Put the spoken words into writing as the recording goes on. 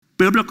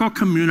biblical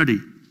community.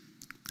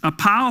 A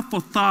powerful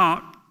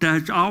thought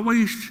that has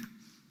always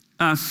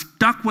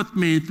stuck with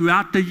me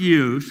throughout the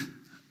years.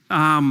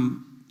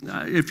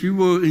 If you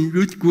were in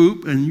youth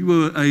group and you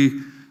were a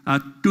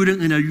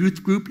student in a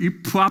youth group, you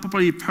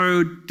probably have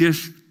heard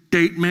this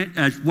statement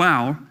as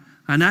well.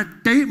 And that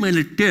statement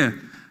is this,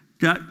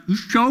 that you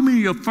show me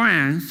your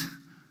friends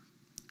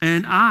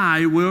and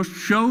I will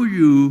show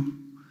you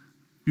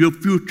your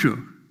future.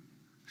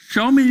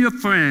 Show me your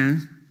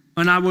friends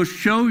and I will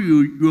show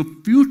you your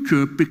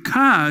future,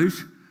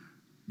 because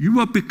you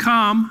will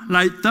become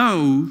like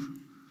those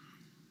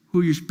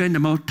who you spend the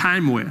most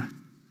time with.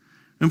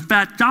 In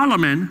fact,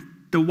 Solomon,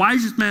 the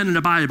wisest man in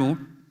the Bible,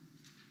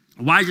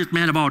 the wisest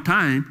man of all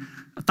time,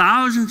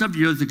 thousands of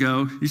years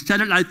ago, he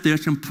said it like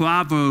this in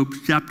Proverbs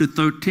chapter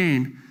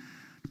 13.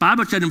 The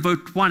Bible said in verse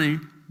 20,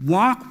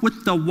 walk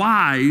with the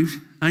wise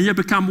and you'll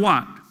become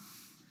what?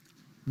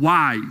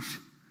 Wise.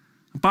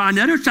 But on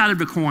the other side of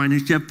the coin, he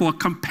said, for a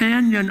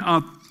companion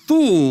of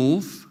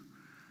fools,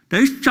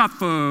 they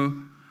suffer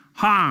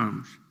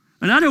harms.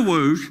 In other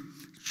words,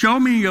 show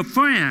me your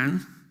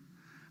friends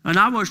and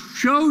I will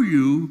show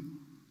you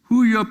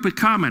who you're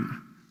becoming.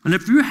 And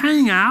if you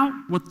hang out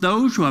with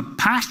those who are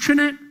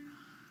passionate,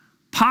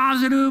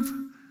 positive,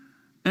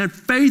 and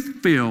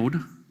faith-filled,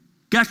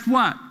 guess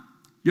what?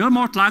 You'll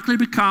most likely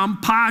become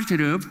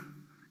positive,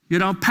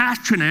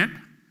 passionate,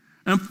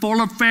 and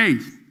full of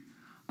faith.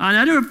 On the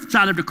other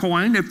side of the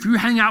coin, if you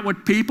hang out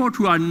with people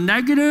who are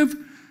negative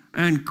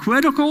and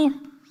critical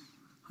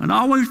and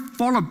always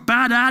full of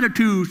bad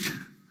attitudes,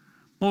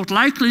 most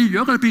likely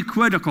you're going to be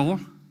critical,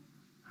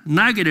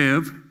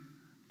 negative,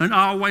 and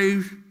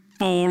always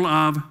full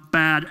of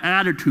bad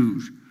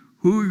attitudes.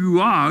 Who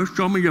you are,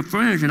 show me your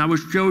friends, and I will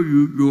show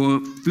you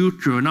your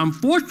future. And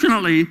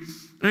unfortunately,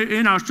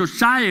 in our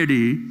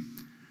society,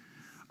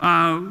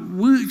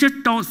 we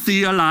just don't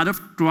see a lot of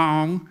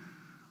strong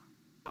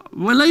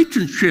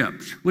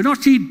relationships. We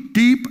don't see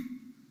deep,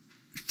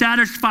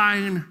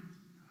 satisfying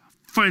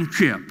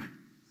friendship.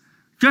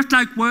 Just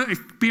like we're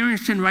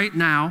experiencing right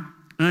now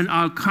in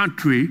our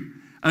country,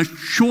 a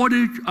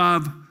shortage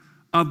of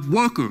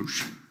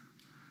workers.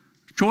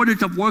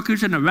 Shortage of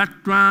workers in the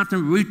restaurants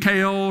and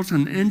retails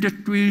and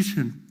industries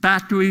and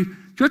factories.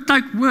 Just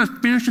like we're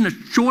experiencing a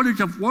shortage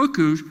of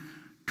workers,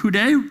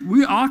 today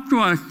we also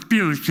are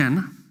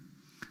experiencing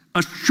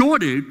a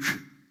shortage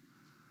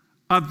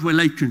of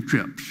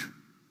relationships.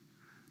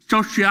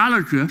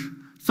 Sociologists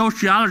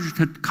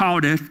have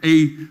called it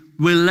a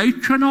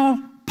relational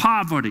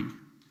poverty.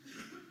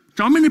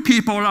 So many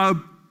people are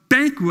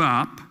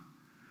bankrupt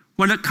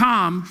when it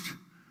comes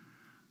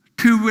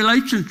to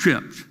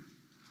relationships.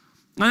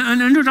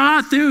 And there's a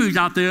lot of theories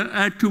out there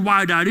as to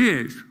why that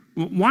is.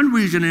 One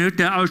reason is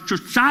that our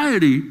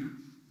society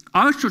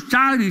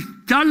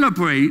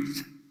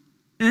celebrates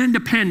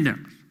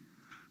independence.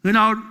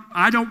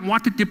 I don't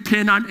want to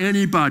depend on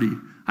anybody.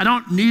 I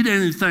don't need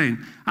anything.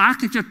 I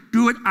can just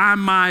do it on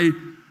my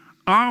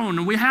own.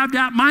 And we have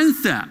that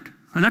mindset.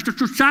 And that's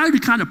the society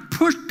kind of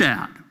pushed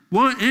that.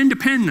 We're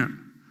independent.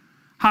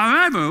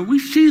 However, we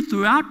see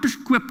throughout the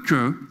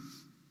scripture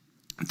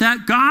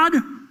that God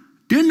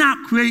did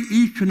not create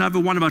each and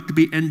every one of us to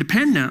be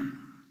independent,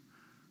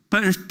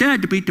 but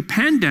instead to be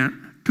dependent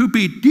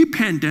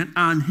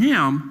on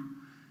Him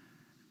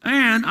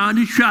and on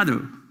each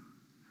other.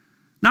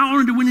 Not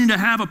only do we need to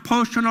have a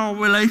personal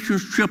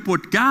relationship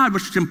with God,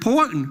 which is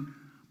important,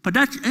 but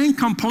that's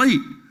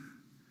incomplete.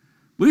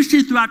 We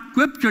see throughout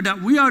Scripture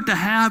that we are to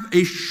have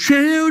a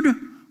shared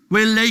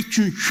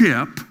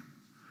relationship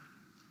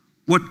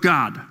with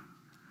God,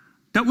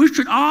 that we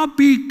should all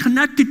be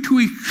connected to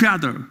each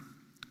other.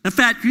 In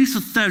fact,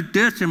 Jesus said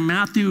this in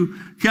Matthew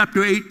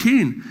chapter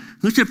 18.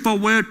 He said, for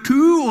where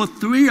 2 or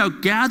 3 are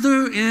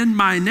gathered in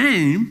my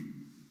name,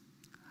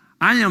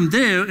 I am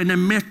there in the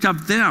midst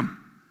of them.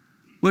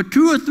 Where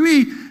 2 or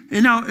 3,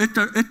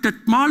 it's the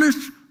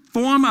smallest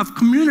form of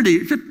community.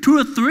 It's just 2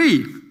 or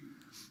 3.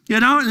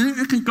 And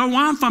it can go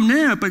on from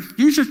there. But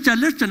Jesus said,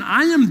 listen,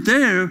 I am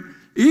there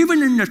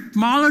even in the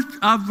smallest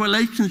of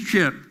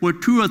relationships where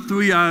 2 or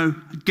 3 are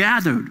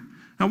gathered.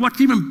 And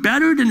what's even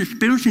better than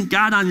experiencing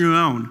God on your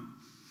own?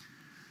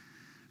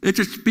 It's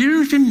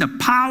experiencing the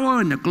power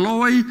and the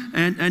glory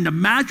and the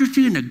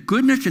majesty and the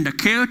goodness and the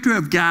character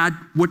of God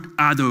with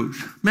others.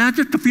 Man,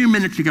 just a few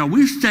minutes ago,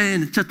 we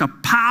sang it's such a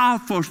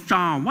powerful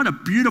song. What a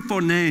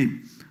beautiful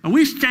name. And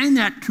we sang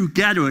that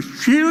together, a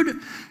shared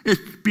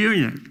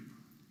experience,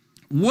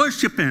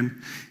 worshiping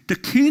the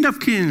King of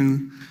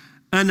Kings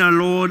and the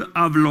Lord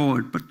of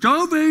Lords. But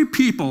so many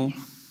people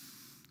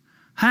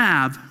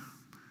have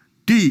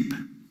deep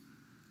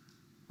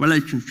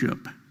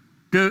relationship.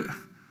 They're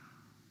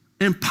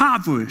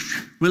impoverished,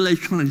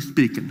 relationally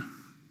speaking.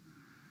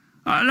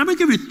 Let me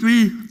give you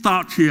 3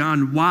 thoughts here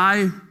on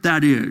why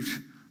that is.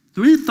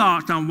 3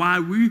 thoughts on why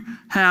we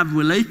have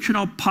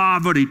relational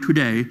poverty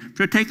today. If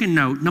you're taking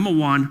note, number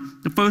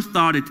 1, the first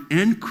thought is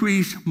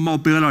increased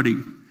mobility.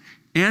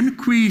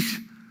 Increased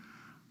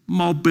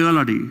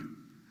mobility.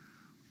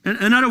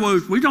 In other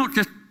words, we don't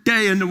just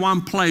stay in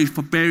one place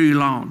for very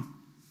long.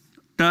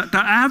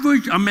 The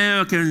average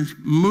Americans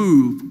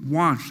move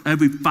once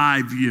every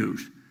 5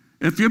 years.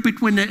 If you're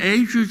between the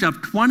ages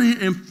of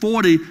 20 and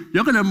 40,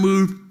 you're going to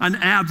move on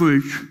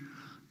average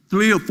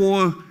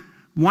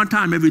one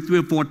time every three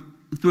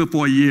or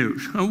four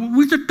years. And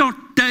we just don't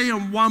stay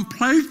in one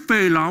place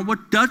very long, which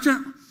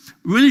doesn't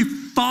really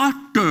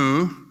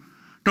foster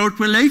those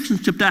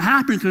relationships that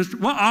happen because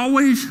we're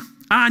always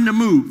on the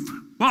move.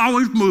 We're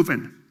always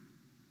moving.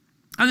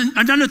 And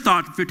another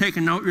thought, if you're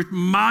taking note, is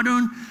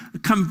modern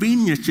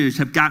conveniences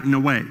have gotten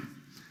away.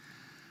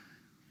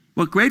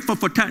 We're grateful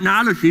for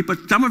technology, but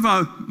some of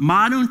our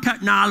modern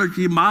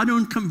technology,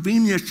 modern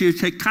conveniences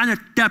have kind of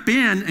stepped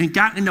in and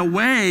got in the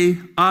way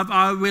of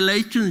our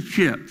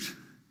relationships.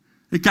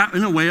 It got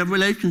in the way of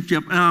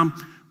relationships.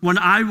 When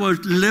I was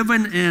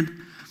living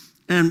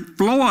in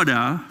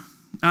Florida,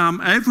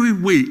 every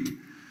week,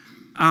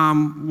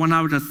 when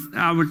I was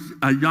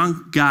a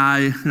young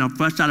guy,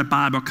 fresh out of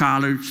Bible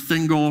college,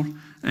 single,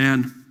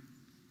 and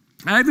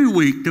every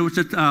week there was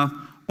this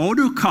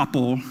older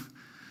couple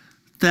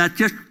that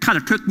just kind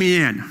of took me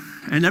in,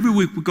 and every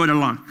week we'd go to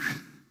lunch.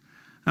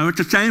 And it's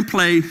the same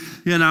place,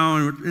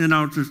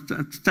 just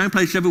the same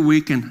place every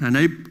week, and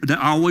they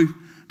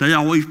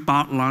always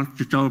bought lunch.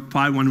 So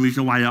probably one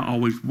reason why I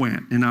always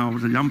went. I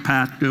was a young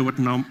pastor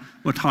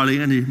with hardly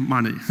any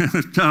money.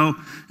 so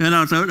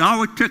it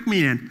always took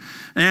me in.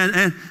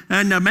 And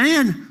the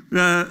man,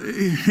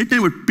 his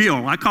name was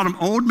Bill. I called him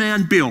Old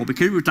Man Bill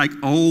because he was like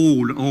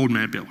old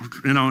man Bill.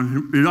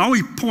 He'd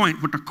always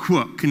point with a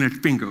crook in his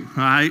finger, all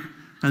right?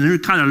 And then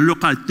he'd kind of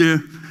look like this.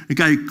 He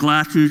got his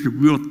glasses,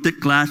 real thick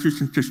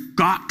glasses, and just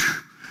got,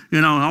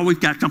 always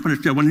got something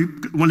to say.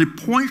 When he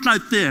points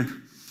like this,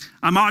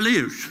 I'm all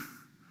ears.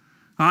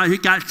 All right, he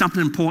got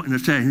something important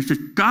to say. He said,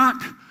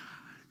 "Scott,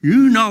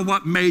 you know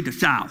what made the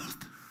South?"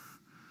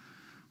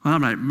 Well,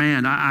 I'm like,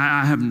 man,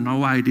 I have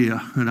no idea.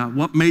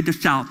 What made the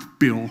South,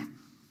 Bill?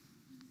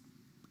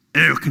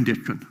 Air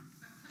conditioning.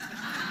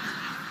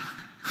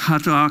 I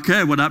said,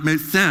 okay, well, that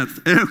makes sense,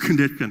 air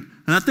conditioning.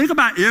 And I think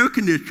about air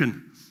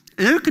conditioning.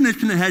 Air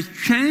conditioning has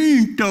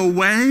changed the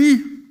way,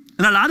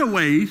 in a lot of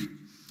ways,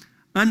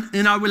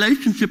 in our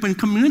relationship and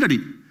community.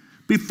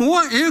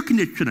 Before air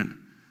conditioning,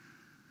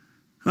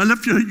 and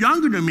if you're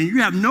younger than me,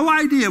 you have no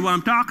idea what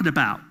I'm talking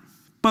about.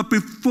 But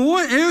before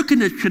air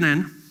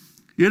conditioning,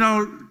 in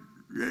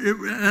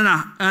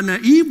the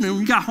evening,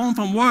 when you got home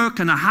from work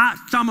on a hot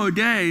summer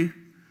day,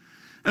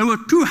 it was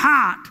too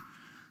hot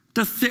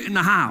to sit in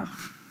the house.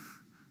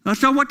 And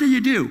so what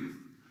did?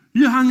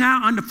 You hung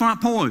out on the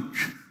front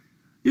porch.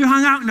 You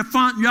hung out in the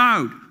front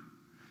yard.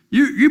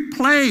 You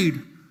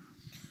played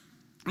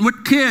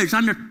with kids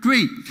on the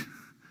street.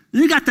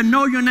 You got to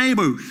know your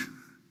neighbors.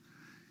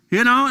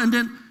 And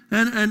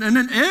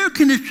then air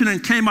conditioning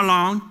came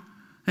along,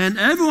 and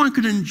everyone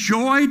could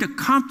enjoy the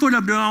comfort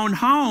of their own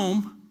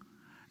home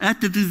at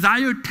the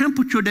desired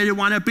temperature they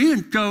want to be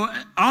in. So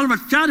all of a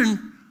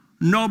sudden,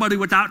 nobody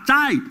was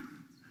outside.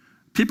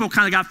 People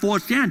kind of got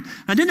forced in.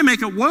 And then to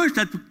make it worse,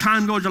 as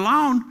time goes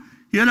along,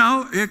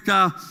 it's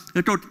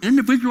those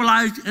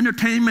individualized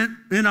entertainment,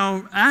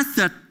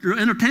 asset or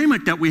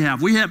entertainment that we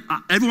have.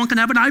 Everyone can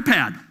have an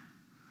iPad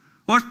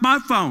or a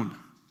smartphone.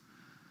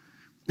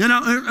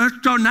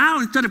 So now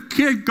instead of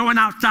kids going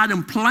outside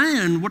and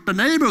playing with the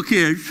neighbor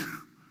kids,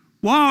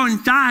 we're all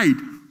inside.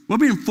 We're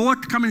being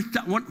forced to come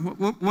inside.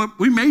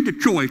 We made the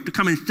choice to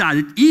come inside.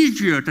 It's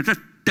easier to just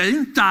stay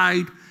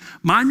inside,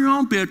 mind your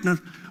own business,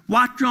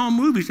 watch your own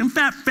movies. In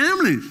fact,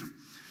 families,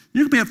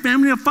 you can be a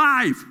family of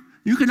 5.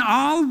 You can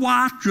all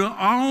watch your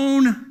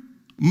own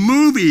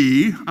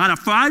movie on a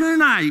Friday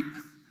night,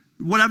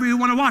 whatever you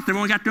want to watch.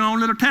 Everyone got their own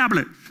little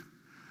tablets.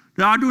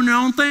 They're all doing their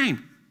own thing.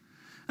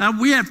 And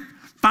we have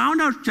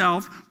found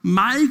ourselves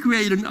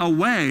migrating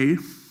away,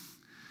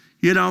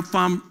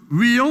 from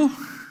real,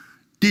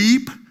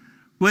 deep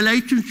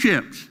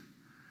relationships.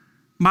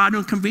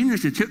 Modern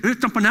conveniences. Here's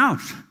something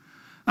else.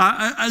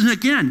 And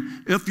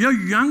again, if you're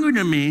younger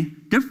than me,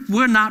 this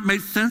will not make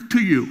sense to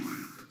you.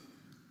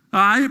 All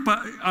right,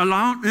 but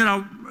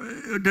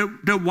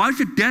there was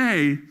a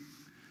day,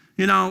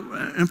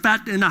 in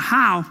fact, in the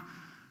house,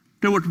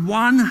 there was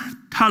one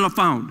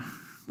telephone.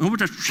 It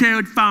was a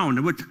shared phone.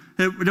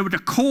 There was a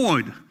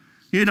cord,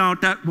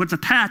 that was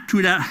attached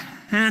to that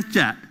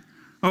handset,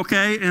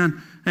 okay?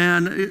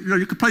 And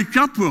you could play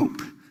jump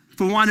rope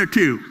for 1 or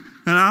 2,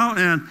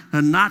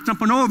 and knock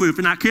something over if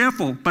you're not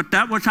careful. But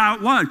that was how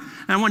it was.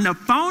 And when the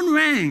phone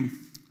rang,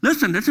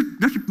 listen, this is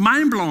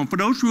mind-blowing for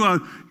those who are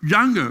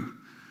younger.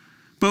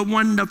 But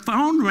when the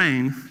phone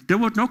rang, there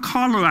was no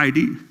caller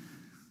ID.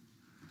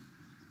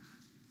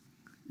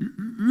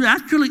 You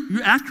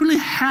actually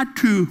had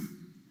to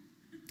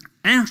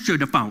answer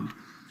the phone.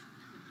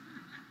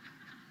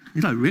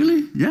 You're like,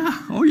 really? Yeah.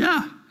 Oh,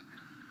 yeah.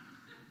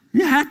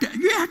 You had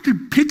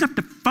to pick up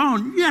the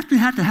phone. You actually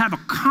had to have a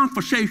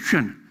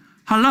conversation.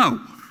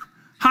 Hello.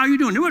 How are you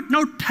doing? There was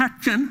no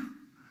texting.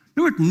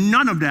 There was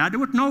none of that. There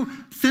was no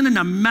sending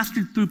a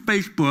message through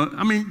Facebook.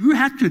 I mean,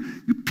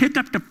 you pick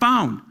up the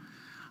phone.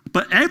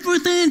 But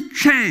everything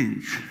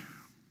changed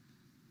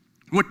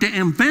with the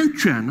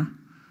invention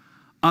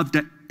of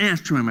the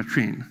answering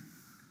machine.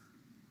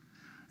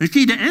 You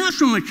see, the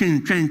answering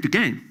machine changed the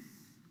game.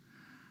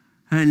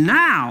 And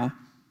now,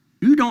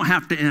 you don't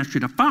have to answer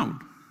the phone.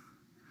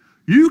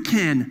 You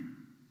can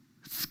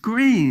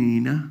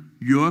screen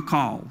your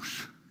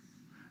calls.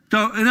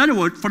 So, in other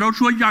words, for those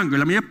who are younger,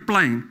 let me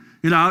explain.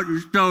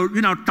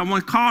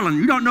 Someone calling,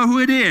 you don't know who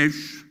it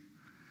is.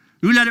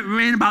 You let it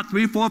ring about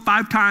 3, 4,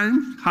 5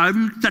 times, however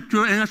you set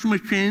your answering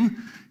machine,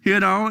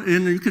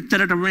 and you can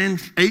set it to ring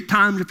 8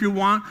 times if you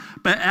want.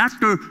 But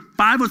after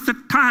 5 or 6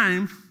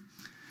 times,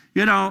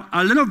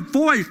 a little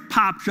voice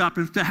pops up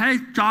and says, hey,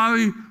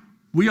 sorry,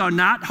 we are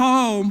not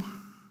home.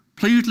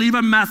 Please leave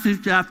a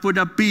message after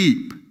the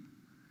beep.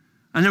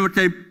 And it would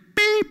say,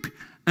 beep.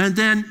 And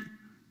then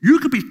you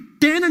could be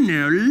standing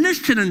there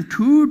listening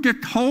to this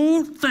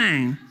whole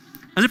thing.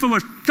 And if it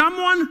was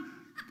someone,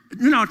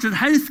 said,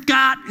 hey,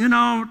 Scott,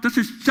 this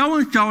is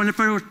so-and-so. And if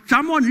it was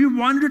someone you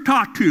wanted to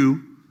talk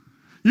to,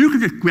 you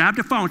could just grab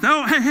the phone and say,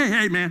 oh,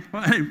 hey, man.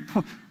 Hey,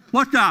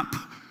 what's up?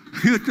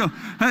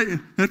 I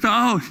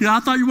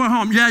thought you were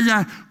home.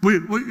 Yeah.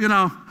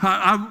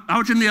 I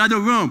was in the other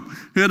room.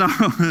 And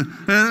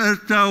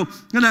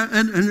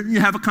you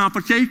have a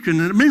conversation.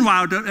 And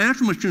meanwhile, the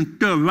answering machine's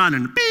still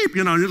running. Beep.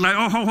 You're like,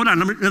 oh, hold on.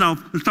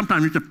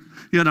 Sometimes you just,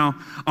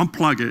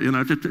 unplug it.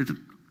 It's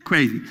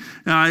crazy.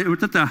 It was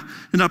just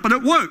but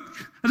it worked.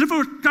 And if it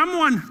was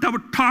someone that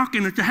was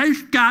talking and said, hey,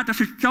 Scott,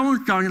 this is so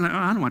and so, you're like, oh,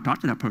 I don't want to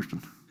talk to that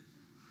person.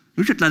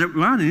 You just let it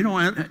run, and you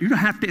don't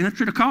have to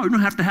answer the call. You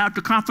don't have to have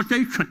the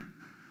conversation.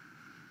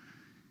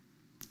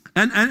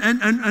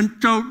 And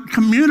so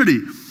community,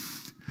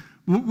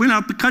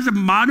 because of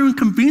modern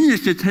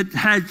conveniences,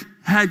 has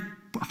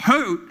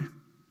hurt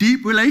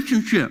deep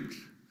relationships.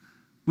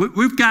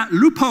 We've got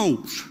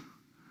loopholes.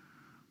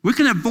 We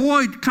can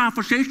avoid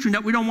conversation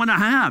that we don't want to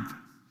have.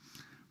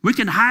 We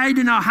can hide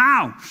in our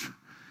house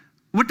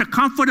with the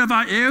comfort of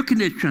our air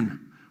conditioning,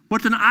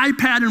 with an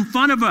iPad in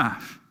front of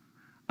us.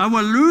 I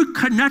will lose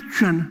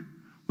connection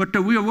with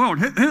the real world.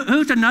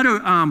 Here's another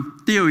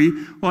theory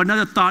or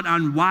another thought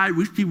on why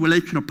we see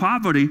relational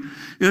poverty.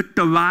 It's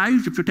the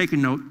rise, if you're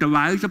taking notes, the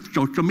rise of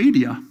social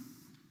media.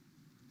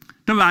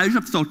 The rise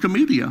of social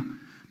media.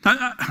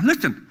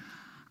 Listen,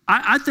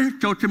 I think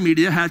social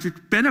media has its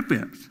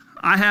benefits.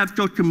 I have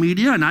social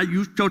media, and I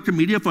use social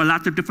media for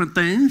lots of different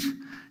things.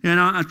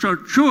 And so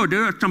sure,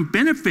 there are some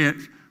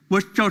benefits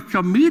with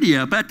social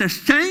media, but at the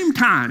same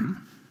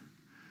time,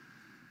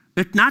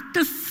 it's not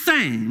the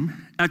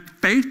same as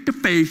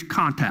face-to-face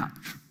contact.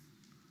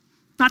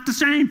 Not the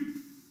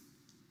same.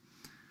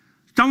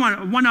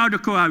 One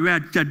article I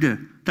read said this,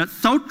 that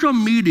social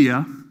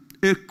media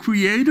is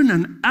creating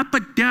an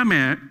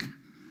epidemic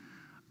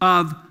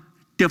of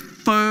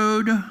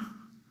deferred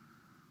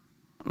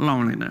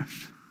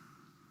loneliness.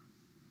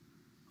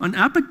 An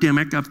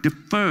epidemic of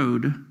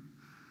deferred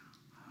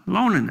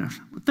loneliness.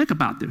 Think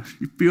about this.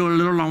 You feel a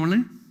little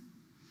lonely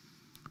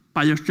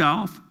by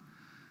yourself.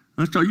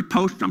 And so you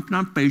post something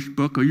on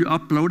Facebook, or you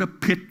upload a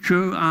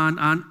picture on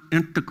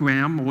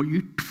Instagram, or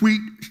you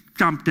tweet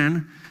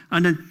something,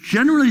 and then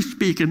generally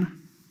speaking,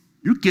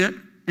 you get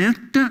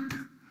instant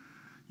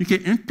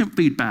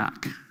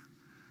feedback.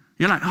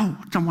 You're like, oh,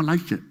 someone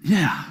likes it.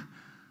 Yeah.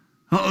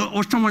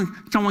 Or someone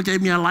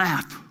gave me a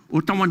laugh,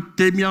 or someone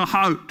gave me a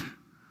heart,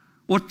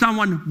 or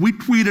someone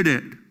retweeted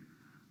it.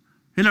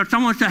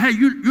 Someone said, hey,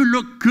 you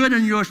look good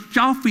in your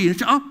selfie. And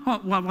say, oh,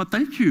 well,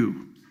 thank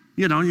you.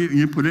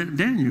 You put it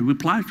in, you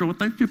reply, so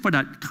thank you for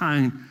that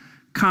kind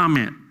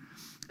comment.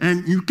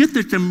 And you get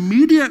this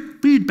immediate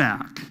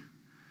feedback.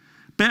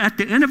 But at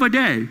the end of the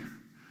day,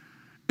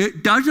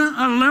 it doesn't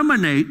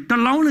eliminate the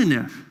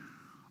loneliness.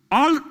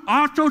 All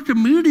social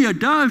media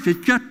does is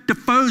just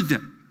diffuse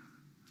it.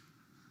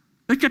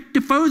 It just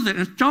diffuses it.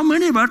 And so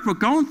many of us were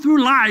going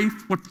through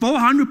life with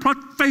 400 plus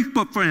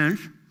Facebook friends.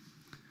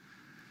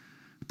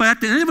 But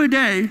at the end of the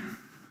day,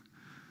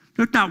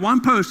 there's not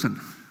one person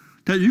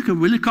that you can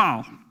really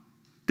call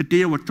to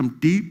deal with some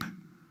deep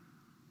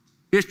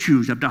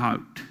issues of the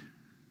heart.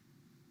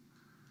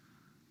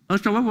 And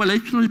so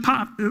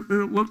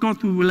we're going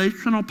through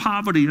relational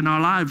poverty in our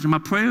lives. And my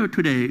prayer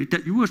today is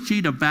that you will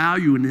see the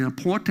value and the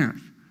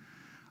importance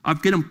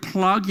of getting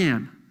plugged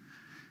in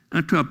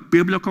into a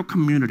biblical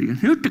community. And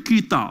here's the key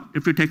thought,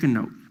 if you're taking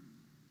notes.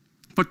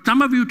 For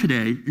some of you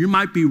today, you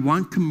might be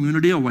one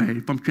community away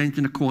from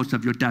changing the course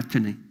of your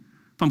destiny,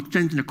 from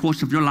changing the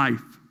course of your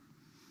life.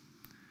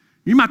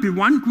 You might be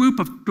one group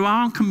of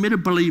strong,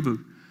 committed believers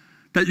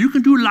that you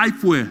can do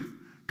life with,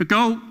 to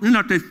go,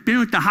 to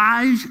experience the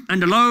highs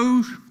and the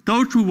lows,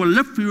 those who will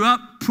lift you up,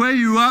 pray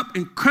you up,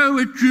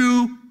 encourage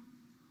you,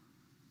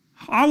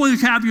 always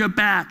have your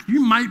back.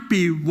 You might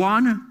be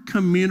one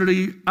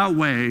community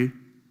away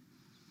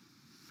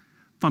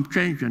from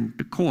changing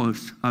the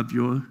course of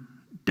your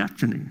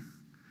destiny.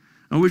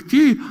 And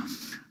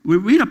we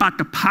read about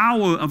the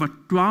power of a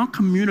strong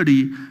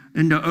community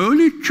in the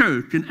early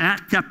church in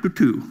Acts chapter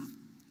 2.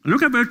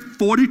 Look at verse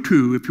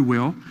 42, if you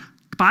will.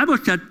 The Bible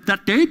said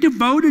that they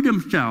devoted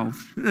themselves.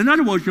 In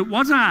other words, it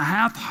wasn't a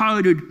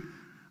half-hearted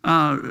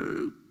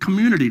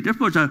community. This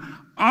was an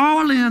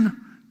all-in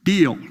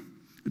deal.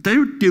 They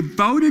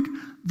devoted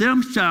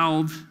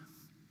themselves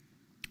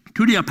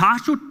to the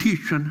apostle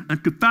teaching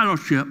and to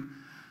fellowship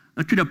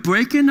and to the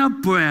breaking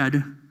of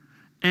bread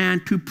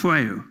and to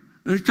prayer.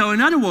 And so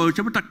in other words,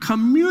 it was a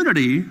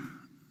community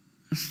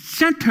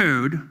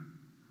centered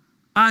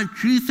on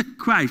Jesus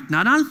Christ,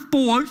 not on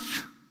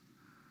sports,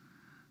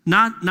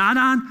 not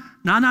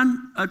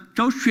on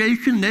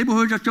association,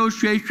 neighborhood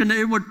association.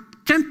 It was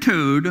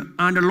centered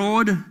on the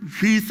Lord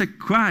Jesus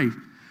Christ.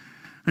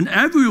 And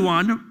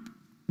everyone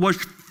was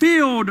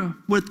filled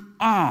with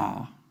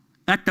awe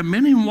at the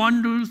many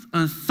wonders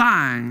and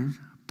signs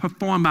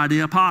performed by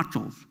the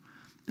apostles.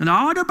 And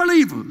all the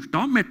believers,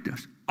 don't miss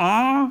this,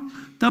 all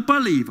the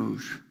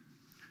believers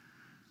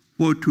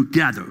were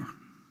together.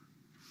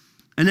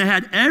 And they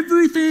had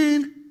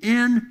everything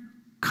in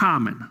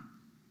common.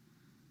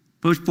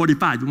 Verse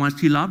 45, you want to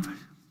see love?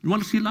 You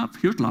want to see love?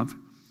 Here's love.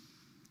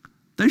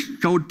 They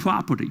sold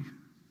property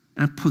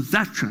and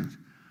possessions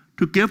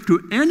to give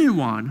to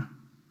anyone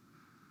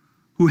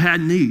who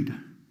had need.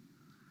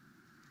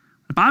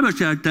 The Bible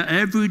says that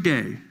every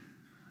day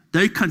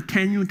they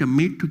continued to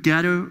meet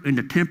together in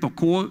the temple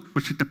court,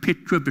 which is the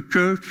picture of the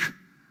church.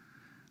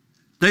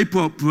 They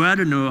broke bread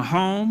in their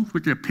homes,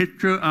 which is a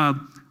picture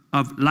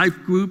of life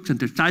groups and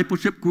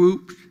discipleship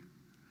groups,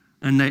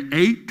 and they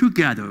ate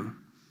together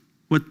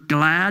with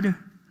glad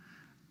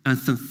and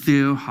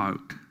sincere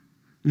heart.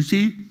 You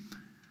see,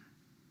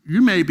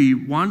 you may be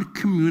one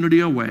community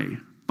away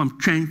from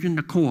changing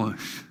the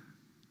course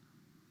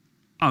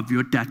of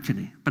your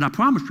destiny. But I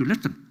promise you,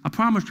 listen, I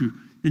promise you,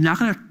 you're not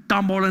going to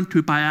stumble into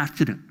it by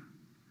accident.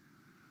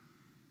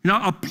 You know,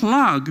 a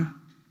plug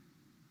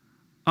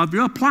of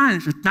your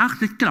appliance is not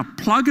just going to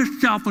plug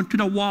itself into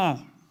the wall.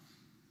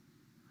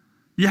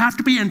 You have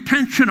to be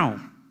intentional.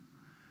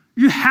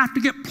 You have to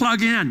get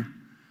plugged in.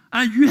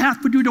 And you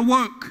have to do the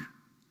work.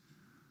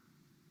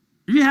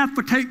 You have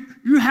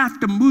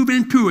to move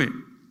into it.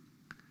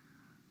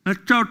 And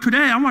so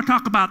today I want to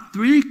talk about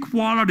 3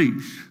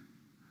 qualities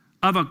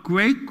of a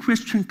great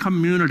Christian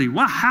community.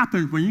 What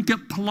happens when you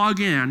get plugged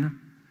in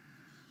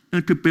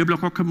into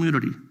biblical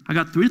community? I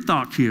got 3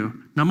 thoughts here.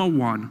 Number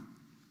 1,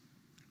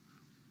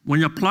 when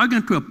you're plugged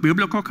into a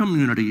biblical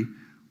community,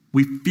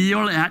 we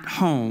feel at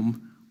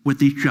home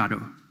with each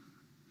other.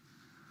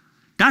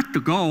 That's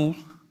the goal.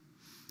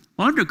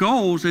 One of the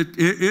goals is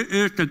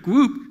the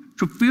group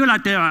to feel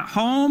like they're at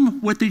home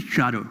with each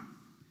other.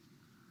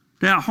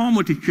 They're at home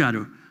with each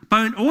other.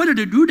 But in order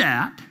to do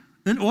that,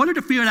 in order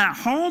to feel at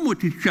home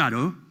with each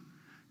other,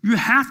 you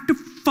have to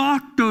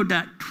foster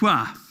that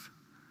trust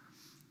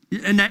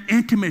and that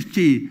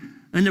intimacy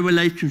in the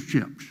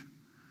relationships.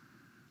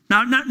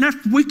 Now,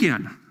 next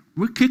weekend,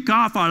 we kick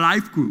off our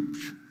life groups.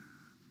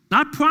 And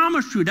I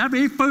promise you, that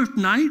very first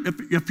night,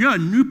 if you're a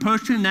new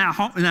person in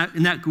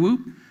that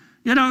group,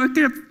 you know,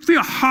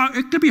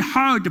 it can be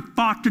hard to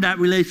foster that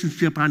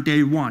relationship on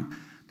day one.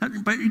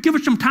 But you give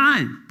it some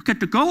time, because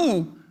the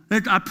goal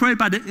is, I pray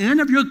by the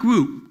end of your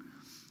group,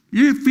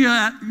 you're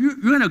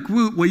in a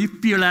group where you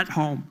feel at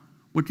home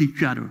with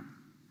each other.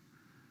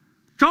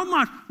 So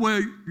much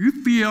where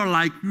you feel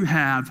like you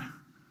have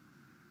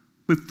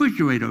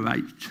refrigerator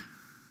rights.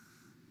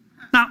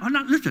 Now,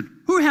 listen,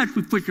 who has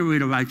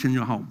refrigerator rights in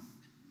your home?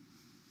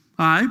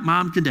 All right,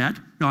 moms and dads.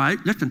 All right,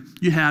 listen,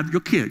 you have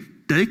your kids.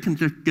 They can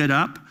just get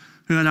up,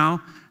 you know,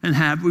 and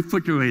have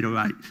refrigerator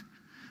rights.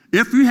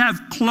 If you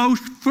have close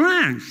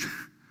friends,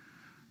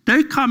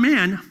 they come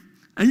in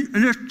and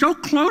they're so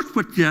close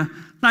with you,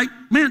 like,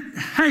 man,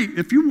 hey,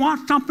 if you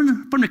want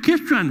something from the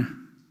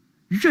kitchen,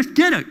 you just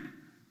get it.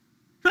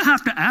 You don't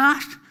have to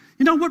ask.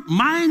 You know what?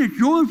 Mine is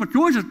yours, what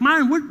yours is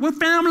mine. We're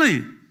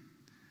family.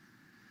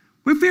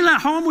 We feel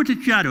at home with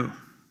each other.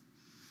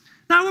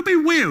 Now, it would be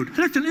weird.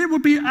 Listen, it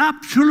would be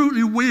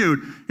absolutely weird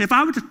if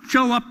I were to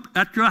show up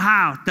at your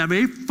house that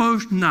very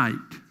first night,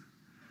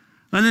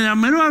 and in the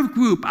middle of a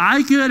group,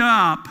 I get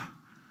up.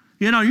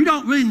 You know, you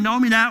don't really know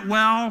me that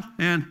well,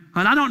 and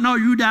I don't know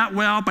you that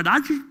well, but I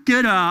just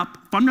get up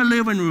from the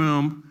living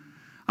room.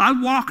 I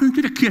walk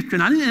into the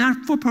kitchen. I didn't ask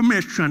for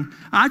permission.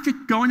 I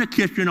just go in the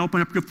kitchen and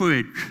open up the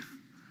fridge.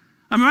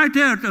 I'm right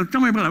there.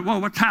 Somebody will be like, whoa,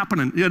 what's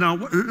happening? You know,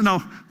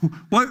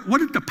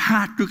 what is the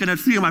pastor going to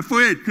see in my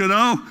fridge, you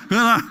know?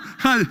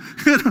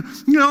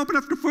 You open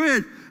up the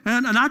fridge,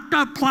 and I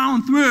start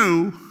plowing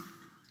through.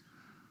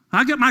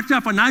 I get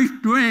myself a nice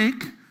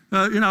drink,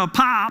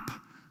 pop,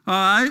 all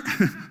right?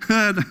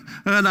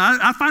 and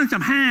I find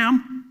some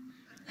ham.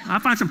 I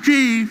find some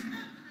cheese.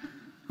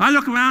 I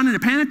look around in the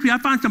pantry. I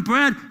find some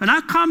bread. And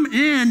I come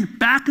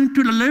back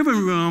into the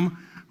living room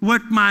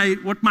with my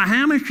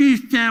ham and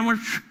cheese sandwich,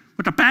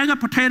 with a bag of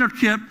potato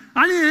chips.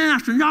 I didn't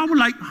ask, and y'all were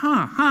like,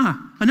 huh.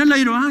 And then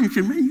later on, you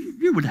said, man,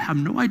 you would have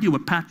no idea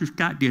what Pastor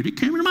Scott did. He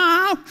came into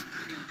my house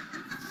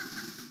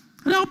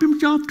and helped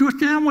himself to a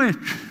sandwich.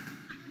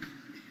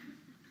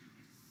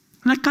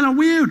 And that's kind of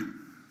weird.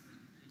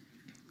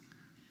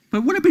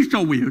 But wouldn't it be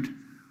so weird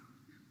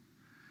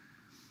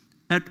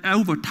that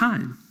over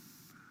time,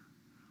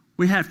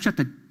 we have such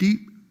a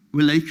deep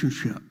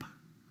relationship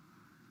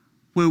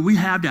where we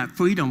have that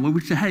freedom, where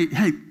we say,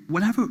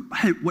 whatever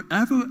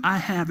I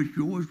have is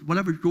yours,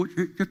 whatever is yours,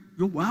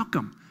 you're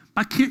welcome.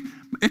 My kid,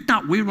 it's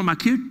not weird when my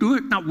kids do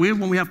it. It's not weird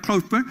when we have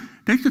close friends.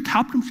 They just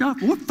help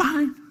themselves. We're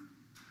fine.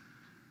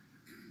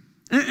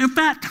 In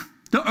fact,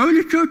 the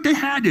early church, they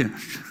had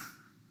this.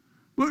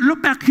 Well,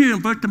 look back here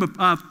in verse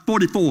number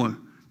 44.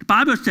 The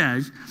Bible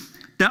says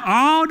that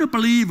all the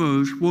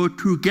believers were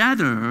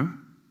together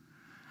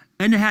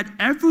and they had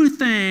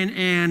everything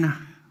in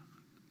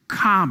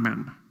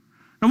common.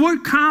 The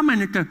word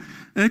common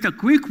is a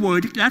Greek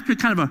word. It's actually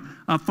kind of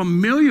a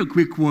familiar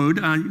Greek word.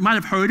 You might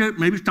have heard it.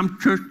 Maybe some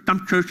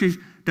churches,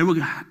 they will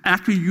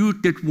actually use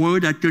this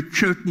word as their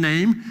church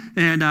name.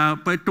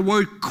 But the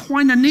word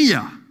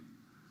koinonia.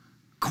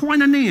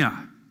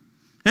 Koinonia.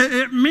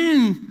 It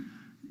means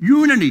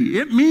unity.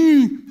 It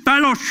means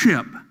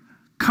fellowship,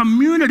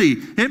 community.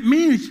 It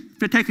means,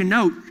 if you're taking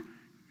notes,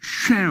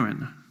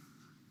 sharing.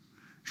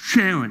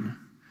 Sharing.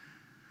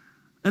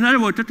 In other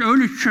words, the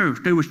early church,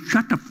 they were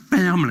such a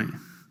family.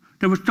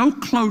 They were so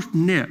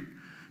close-knit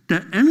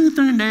that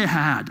anything they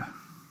had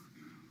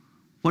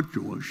was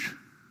yours.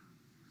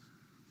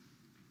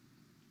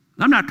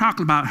 I'm not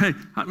talking about, hey,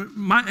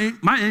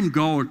 my end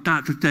goal is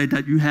not to say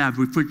that you have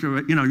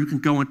refrigerator, you can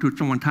go into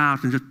someone's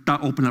house and just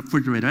start opening up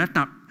refrigerator. That's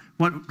not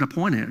what the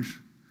point is.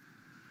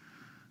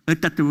 It's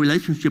that the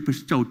relationship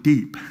is so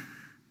deep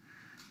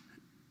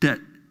that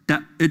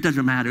it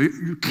doesn't matter.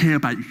 You care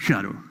about each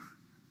other.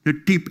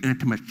 There's deep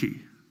intimacy.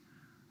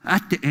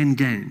 That's the end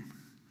game.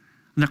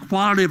 And the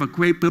quality of a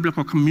great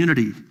biblical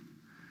community,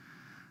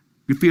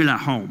 you feel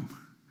at home.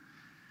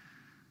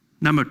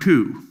 Number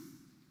 2,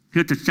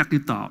 here's the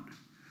second thought,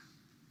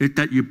 is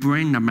that you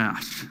bring the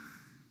mess.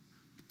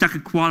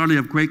 Second quality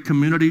of great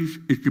communities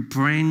is you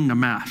bring the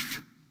mess.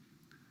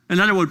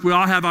 In other words, we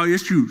all have our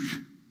issues.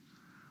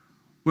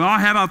 We all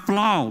have our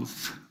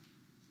flaws.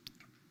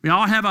 We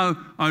all have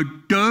our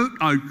dirt,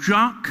 our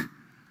junk.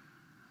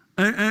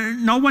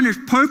 And no one is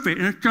perfect.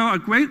 And so a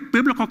great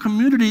biblical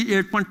community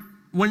is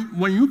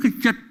when you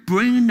can just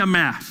bring the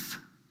mess.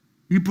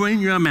 You bring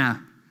your mess.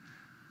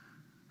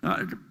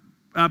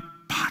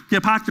 The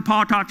Apostle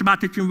Paul talks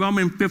about this in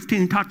Romans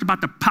 15. He talks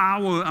about the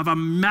power of a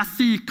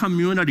messy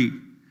community.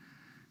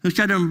 He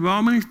said in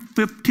Romans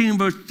 15,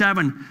 verse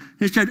 7,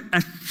 he said,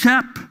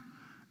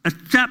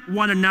 accept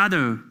one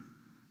another,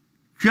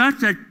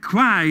 just as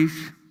Christ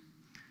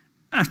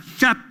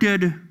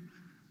accepted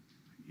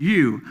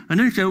you. And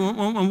then he said,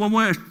 when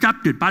we're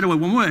accepted, by the way,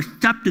 when we're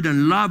accepted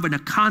in love in the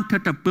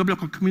context of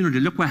biblical community,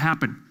 look what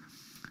happened.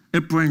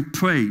 It brings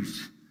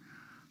praise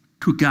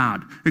to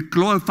God. It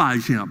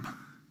glorifies Him.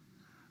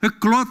 It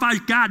glorifies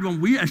God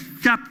when we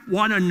accept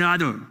one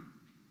another,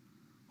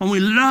 when we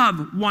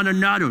love one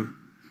another,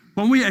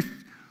 when we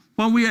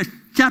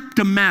accept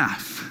the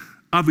mess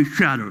of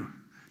each other.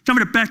 Some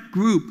of the best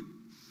groups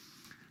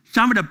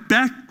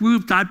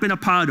I've been a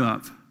part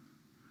of,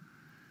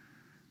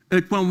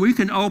 it's when we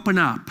can open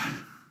up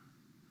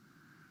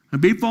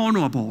and be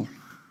vulnerable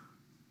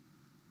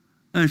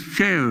and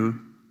share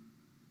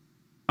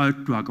our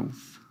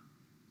struggles.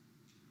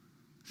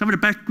 Some of the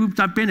best groups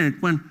I've been in,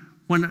 when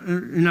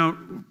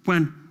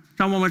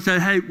someone would say,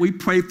 hey, we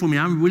pray for me,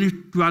 I'm really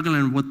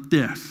struggling with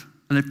this,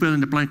 and they fill in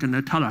the blank and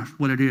they tell us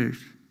what it is.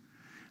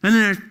 And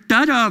then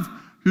instead of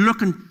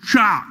looking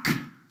shocked,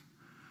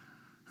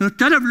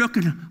 instead of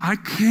looking, I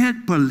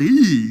can't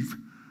believe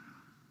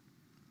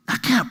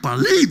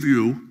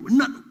you,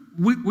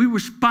 we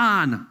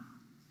respond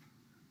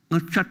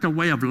in such a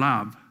way of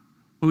love.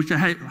 We say,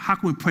 hey, how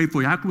can we pray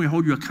for you? How can we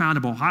hold you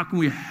accountable? How can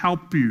we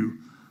help you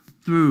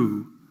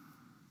through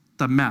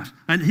the mess?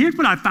 And here's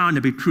what I found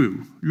to be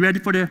true. You ready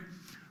for this?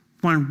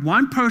 When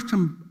one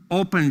person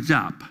opens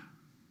up,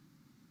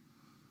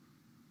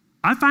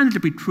 I find it to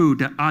be true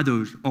that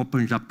others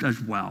opens up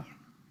as well.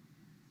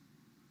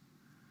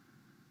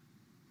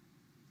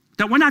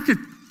 That we're not just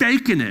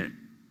faking it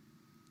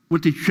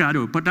with each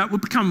other, but that we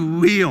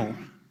become real.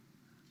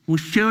 We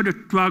share the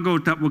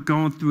struggles that we're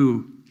going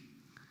through.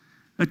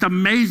 It's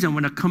amazing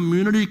when a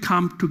community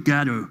comes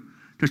together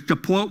to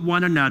support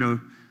one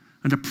another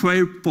and to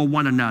pray for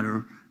one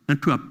another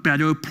into a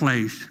better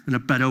place and a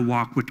better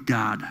walk with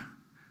God.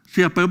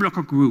 See, a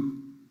biblical group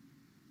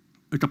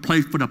is a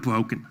place for the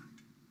broken,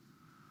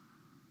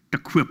 the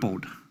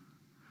crippled,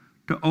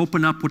 to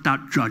open up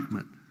without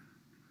judgment,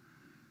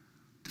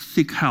 to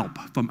seek help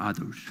from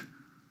others.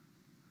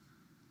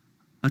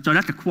 And so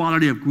that's the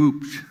quality of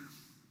groups.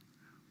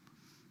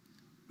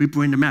 We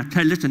bring them out.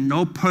 Hey, listen,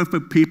 no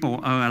perfect people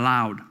are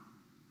allowed.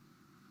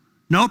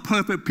 No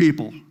perfect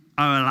people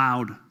are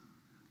allowed.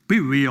 Be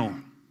real.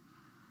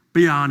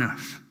 Be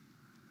honest.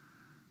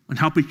 And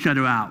help each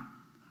other out.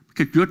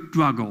 Because your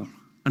struggle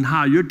and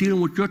how you're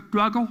dealing with your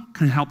struggle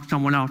can help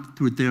someone else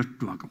through their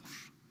struggles.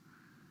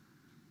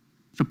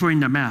 So bring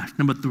the mess.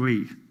 Number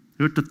 3.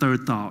 Here's the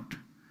third thought.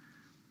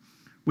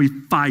 We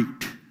fight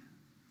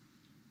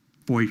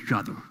for each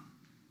other.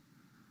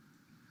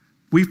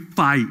 We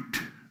fight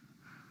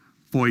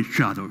for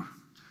each other.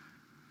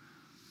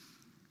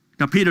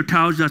 Now, Peter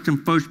tells us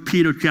in 1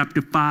 Peter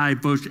chapter 5,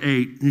 verse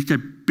 8, he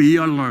said, be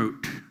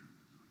alert.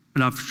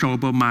 and of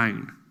sober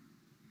mind.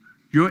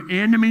 Your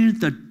enemy,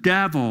 the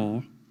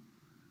devil,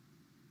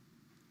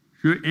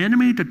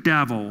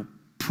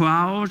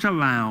 prowls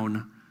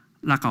around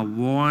like a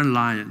roaring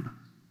lion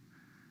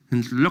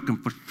and is looking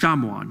for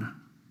someone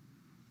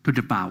to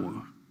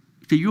devour.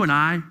 See, you and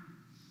I,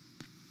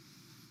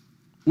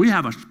 we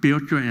have a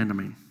spiritual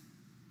enemy.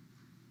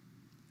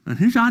 And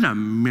he's on a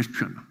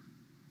mission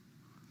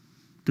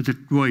to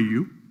destroy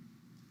you,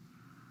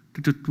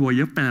 to destroy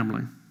your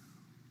family.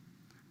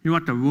 He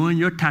wants to ruin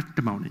your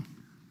testimony.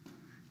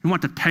 He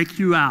wants to take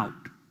you out.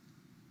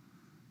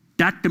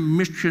 That's the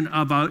mission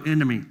of our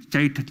enemy,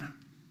 Satan.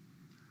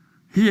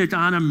 He is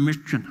on a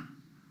mission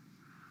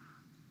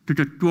to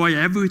destroy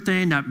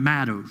everything that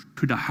matters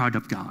to the heart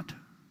of God.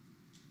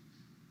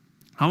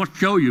 I want to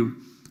show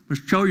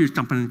you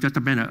something in just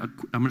a minute.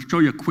 I'm going to show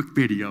you a quick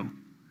video.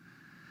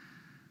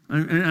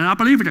 And I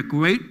believe it's a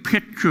great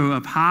picture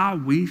of how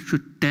we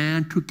should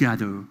stand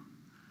together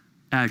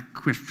as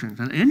Christians.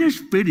 And in this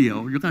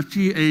video, you're going to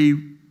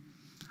see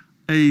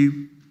a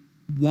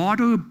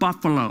water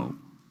buffalo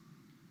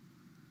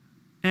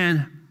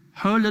and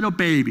her little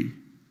baby.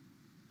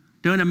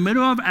 They're in the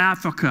middle of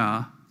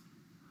Africa,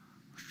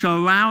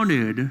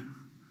 surrounded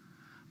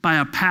by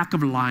a pack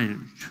of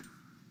lions.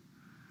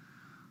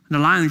 And the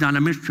lions are on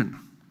a mission.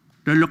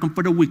 They're looking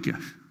for the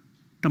weakest,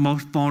 the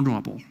most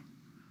vulnerable.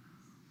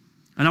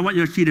 And I want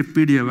you to see this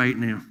video right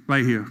now,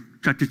 right here.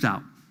 Check this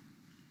out.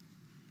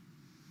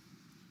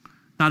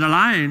 Now the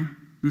lion,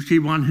 you see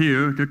one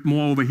here, there's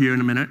more over here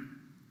in a minute.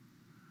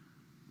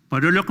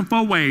 But they're looking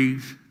for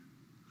ways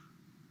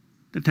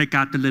to take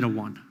out the little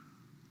one,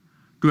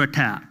 to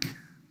attack.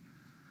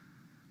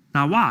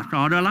 Now watch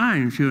all the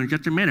lions here in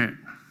just a minute.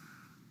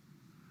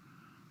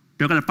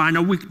 They're going to find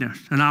a weakness,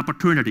 an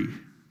opportunity.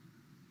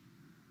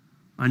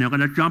 And they're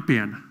going to jump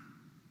in.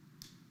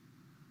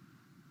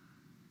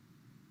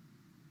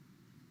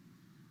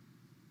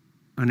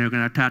 And they're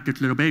going to attack this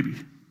little baby.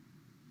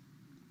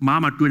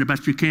 Mama's doing the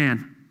best she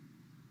can.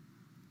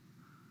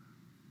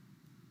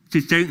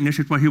 See, Satan, this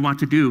is what he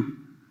wants to do.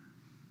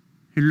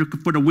 He's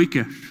looking for the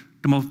weakest,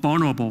 the most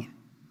vulnerable.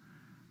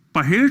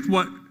 But here's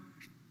what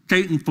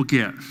Satan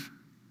forgets.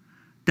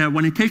 That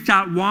when he takes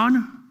out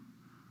one,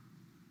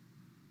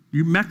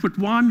 you mess with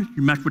one,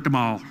 you mess with them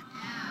all.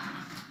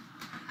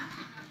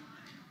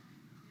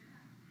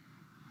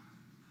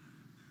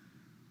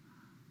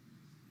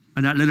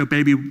 And that little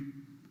baby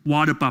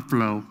water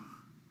buffalo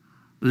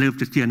lives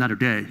to see another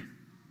day.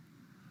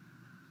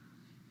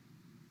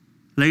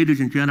 Ladies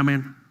and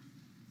gentlemen,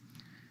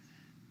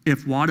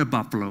 if water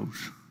buffaloes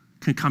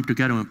can come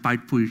together and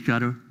fight for each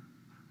other,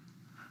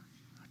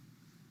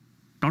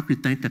 don't you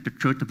think that the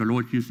Church of the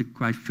Lord Jesus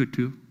Christ should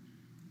too?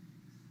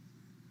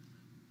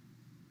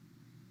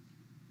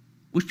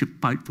 We should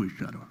fight for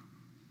each other.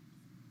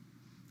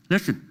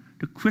 Listen,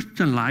 the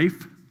Christian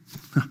life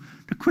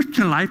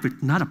is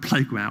not a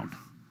playground.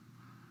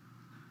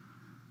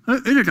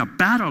 It is a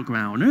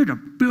battleground. There is a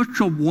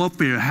spiritual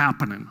warfare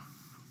happening.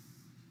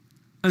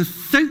 And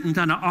Satan's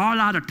on an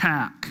all-out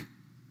attack.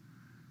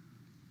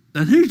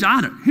 And he's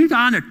on it. He's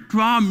on a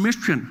strong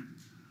mission.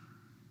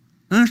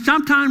 And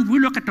sometimes we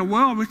look at the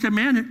world and we say,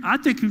 man, I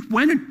think he's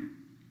winning.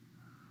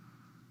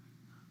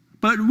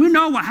 But we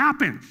know what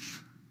happens.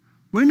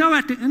 We know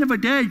at the end of the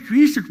day,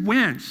 Jesus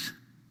wins.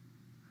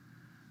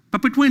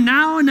 But between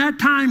now and that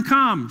time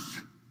comes,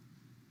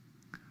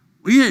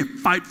 we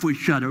fight for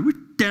each other. We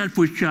stand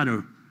for each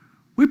other.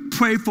 We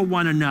pray for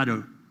one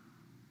another.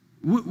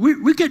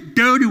 We get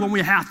dirty when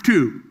we have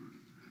to.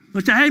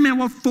 We say, hey, man,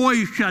 we're for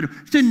each other.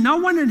 See, no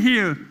one in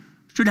here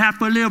should have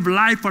to live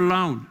life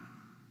alone.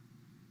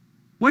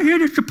 We're here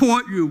to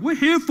support you. We're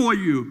here for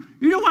you.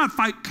 You don't want to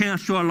fight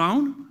cancer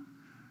alone.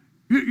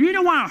 You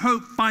don't want to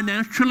hurt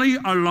financially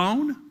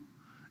alone.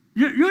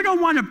 You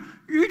don't want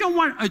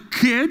a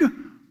kid,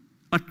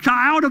 a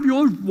child of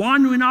yours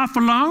wandering off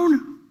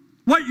alone.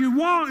 What you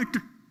want is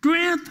the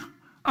strength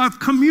of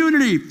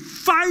community,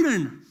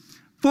 fighting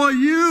for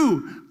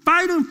you,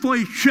 fighting for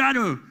each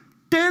other,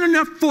 standing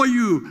up for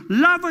you,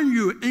 loving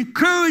you,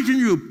 encouraging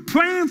you,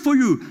 praying for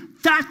you.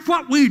 That's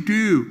what we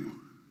do.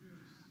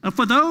 And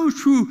for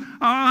those who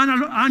are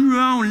on your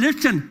own,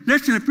 listen,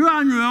 if you're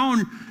on your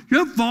own,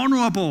 you're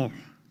vulnerable.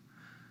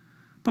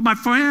 But my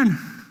friend,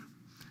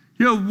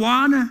 you're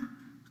one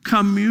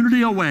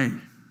community away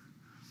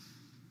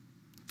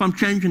from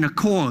changing the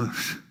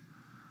course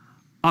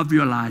of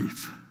your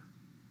life.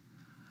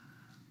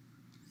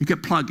 You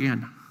get plugged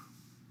in.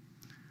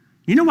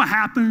 You know what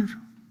happens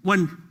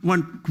when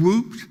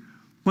groups,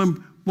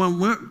 when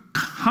we're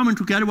coming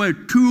together, where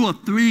 2 or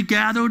 3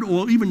 gathered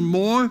or even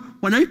more,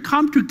 when they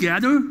come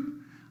together,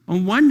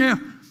 and when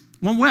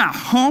we're at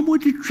home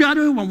with each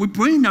other, when we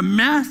bring the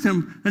mess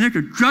and there's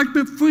a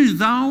judgment-free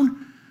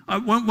zone,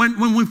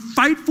 when we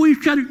fight for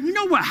each other, you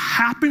know what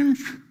happens?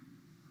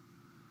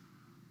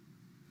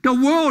 The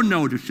world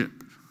notices it.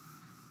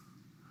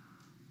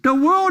 The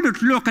world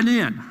is looking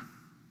in.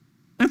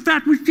 In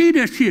fact, we see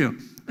this here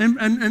in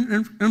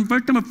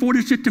verse number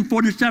 46 and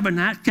 47,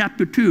 Acts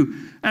chapter 2.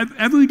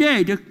 Every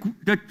day,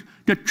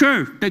 the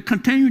church, they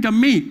continue to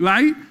meet,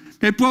 right?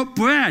 They broke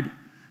bread,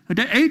 and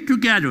they ate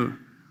together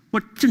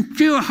with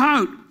sincere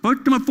heart. Verse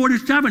number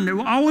 47, they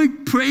were always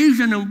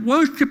praising and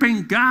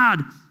worshiping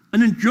God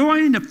and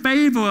enjoying the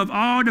favor of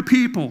all the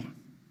people.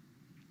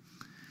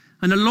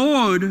 And the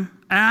Lord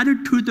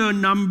added to their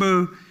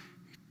number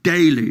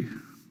daily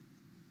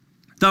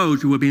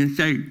those who were being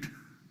saved.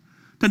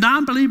 The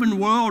non-believing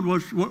world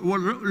was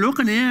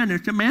looking in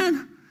and said,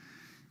 man,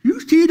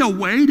 you see the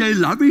way they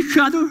love each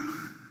other?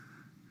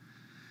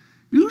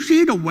 You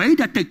see the way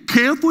that they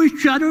care for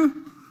each other?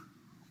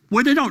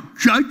 Where they don't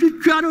judge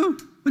each other?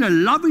 Where they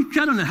love each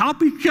other and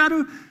help each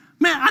other?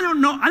 Man, I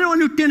don't know. I don't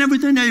understand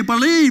everything they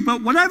believe,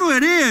 but whatever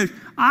it is,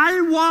 I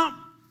want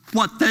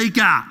what they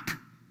got.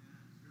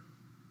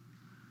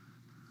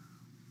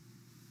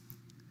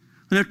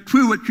 And it's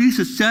true what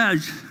Jesus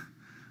says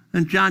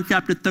in John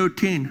chapter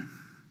 13.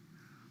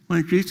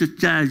 When Jesus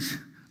says,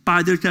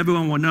 by this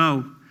everyone will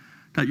know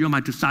that you're my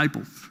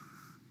disciples,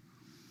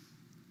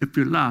 if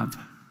you love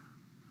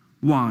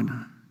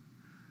one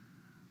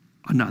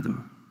another.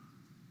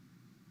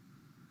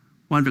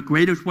 One of the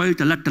greatest ways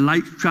to let the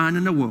light shine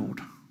in the world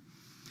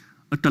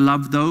is to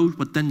love those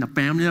within the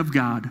family of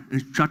God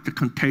in such a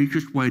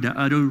contagious way that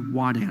others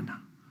want in.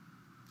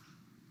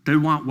 They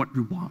want what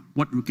you want,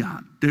 what you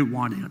got. They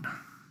want in.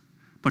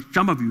 But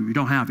some of you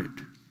don't have it.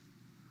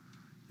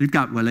 You've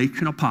got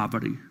relational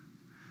poverty,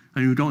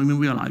 and you don't even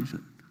realize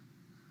it.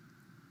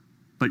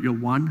 But you're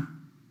one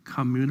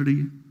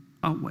community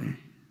away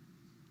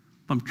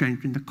from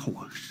changing the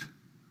course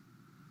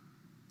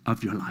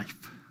of your life.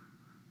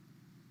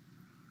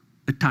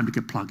 It's time to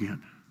get plugged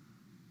in.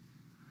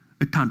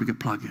 It's time to get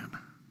plugged in.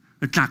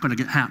 It's not going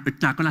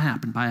to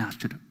happen by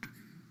accident.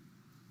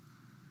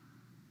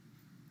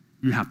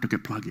 You have to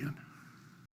get plugged in.